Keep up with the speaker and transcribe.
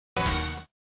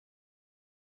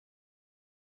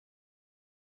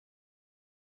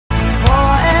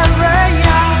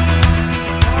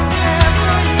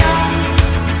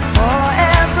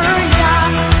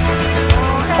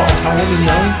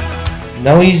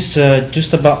Nelly's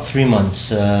just about 3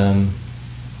 months, 11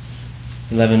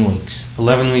 weeks.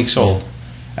 11 weeks old.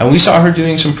 And we saw her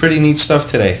doing some pretty neat stuff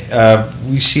today.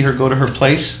 We see her go to her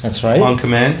place. That's right. On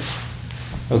command.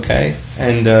 Okay.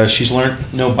 And she's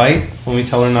learned no bite when we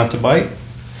tell her not to bite.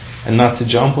 And not to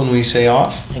jump when we say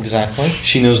off. Exactly.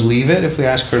 She knows leave it if we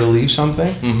ask her to leave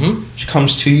something. Mm-hmm. She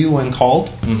comes to you when called.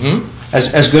 Mm-hmm.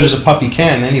 As good as a puppy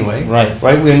can, anyway. Right.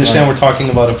 Right? We understand Right. we're talking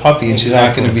about a puppy, and she's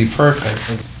not going to be perfect.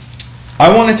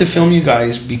 I wanted to film you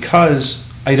guys because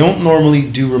I don't normally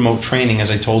do remote training,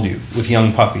 as I told you, with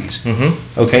young puppies.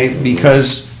 Mm-hmm. Okay?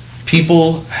 Because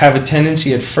people have a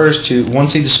tendency at first to,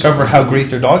 once they discover how great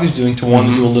their dog is doing, to want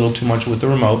to do a little too much with the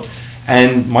remote.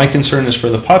 And my concern is for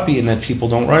the puppy and that people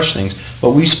don't rush things. But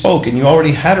we spoke, and you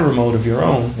already had a remote of your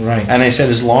own. Right. And I said,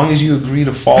 as long as you agree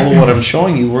to follow what I'm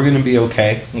showing you, we're going to be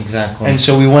okay. Exactly. And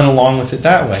so we went along with it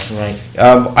that way. Right.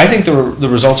 I think the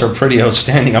results are pretty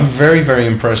outstanding. I'm very, very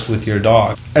impressed with your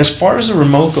dog. As far as the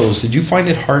remote goes, did you find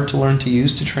it hard to learn to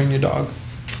use to train your dog?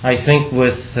 I think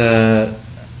with the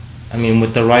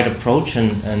right approach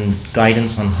and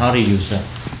guidance on how to use it,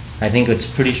 I think it's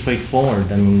pretty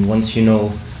straightforward. I mean, once you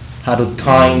know how to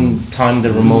time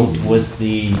the remote with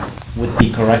the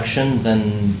correction,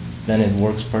 then it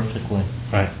works perfectly.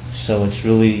 Right. So it's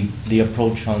really the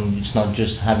approach on, it's not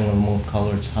just having a remote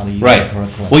color, it's how to use Right. it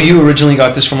correctly. Well, you originally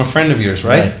got this from a friend of yours,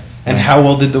 right? Right. And how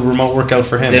well did the remote work out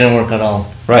for him? It didn't work at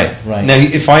all. Right. Right. Now,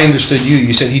 if I understood you,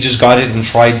 you said he just got it and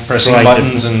tried pressing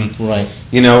buttons and, right.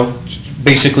 you know,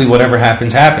 basically whatever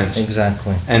happens, happens.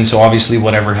 Exactly. And so obviously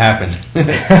whatever happened.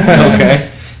 Okay.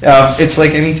 It's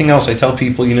like anything else. I tell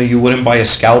people, you know, you wouldn't buy a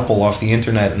scalpel off the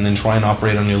internet and then try and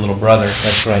operate on your little brother.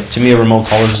 That's right. To me, a remote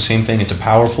collar is the same thing. It's a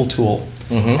powerful tool.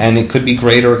 Mm-hmm. And it could be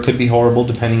great or it could be horrible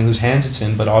depending whose hands it's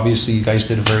in. But obviously you guys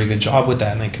did a very good job with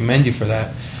that, and I commend you for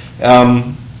that.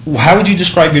 How would you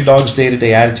describe your dog's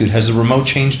day-to-day attitude? Has the remote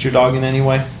changed your dog in any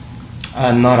way?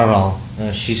 Not at all.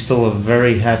 She's still a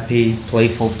very happy,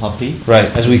 playful puppy. Right,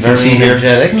 as we can see here.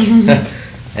 Very energetic.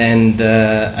 And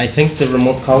I think the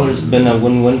remote collar has been a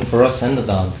win-win for us and the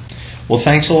dog. Well,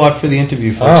 thanks a lot for the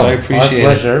interview, folks. I appreciate it.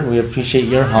 Our pleasure. We appreciate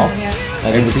your help.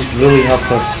 I think it really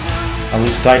helped us, at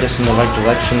least guide us in the right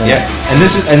direction. And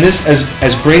and this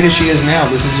as great as she is now,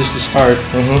 this is just the start.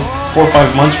 4 or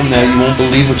 5 months from now, you won't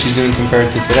believe what she's doing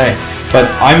compared to today. But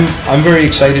I'm very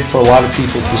excited for a lot of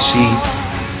people to see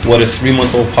what a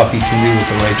 3-month-old puppy can do with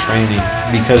the right training,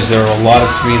 because there are a lot of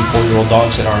 3- and 4-year-old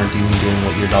dogs that aren't even doing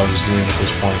what your dog is doing at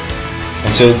this point. And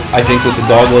so I think with a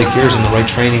dog like yours and the right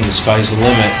training, the sky's the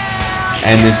limit.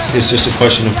 And it's just a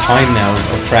question of time now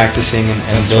of practicing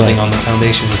and building on the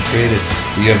foundation we've created.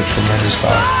 You have a tremendous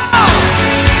dog.